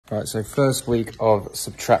Right, so first week of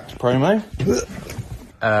Subtract promo.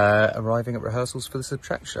 Arriving at rehearsals for the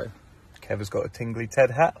Subtract show. Kev has got a tingly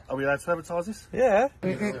Ted hat. Are we allowed to advertise this? Yeah.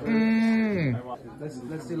 Let's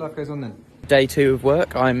see life goes on then. Day 2 of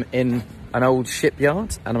work. I'm in an old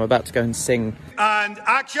shipyard and I'm about to go and sing. And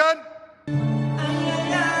action!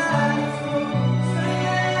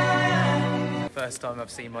 First time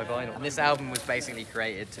I've seen my vinyl. And this album was basically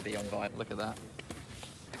created to be on vinyl. Look at that.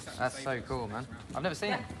 That's so cool, man. I've never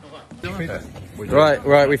seen it.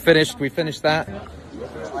 Right, we finished that.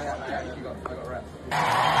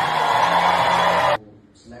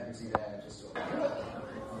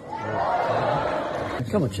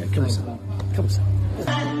 Come on, Jack, come on, son. Come on, son.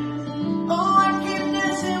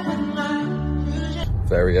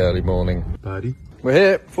 Very early morning. Buddy. We're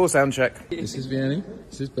here for sound check. This is Vianney.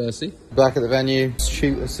 This is Percy. Back at the venue,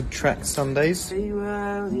 shoot a Subtract Sundays.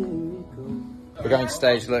 We're going to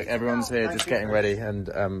stage. Look, everyone's here just getting ready, and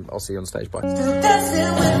I'll see you on stage. Bye.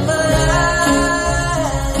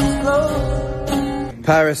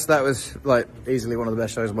 Paris, that was like easily one of the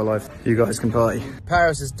best shows of my life. You guys can party.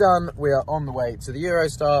 Paris is done. We are on the way to the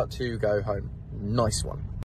Eurostar to go home. Nice one.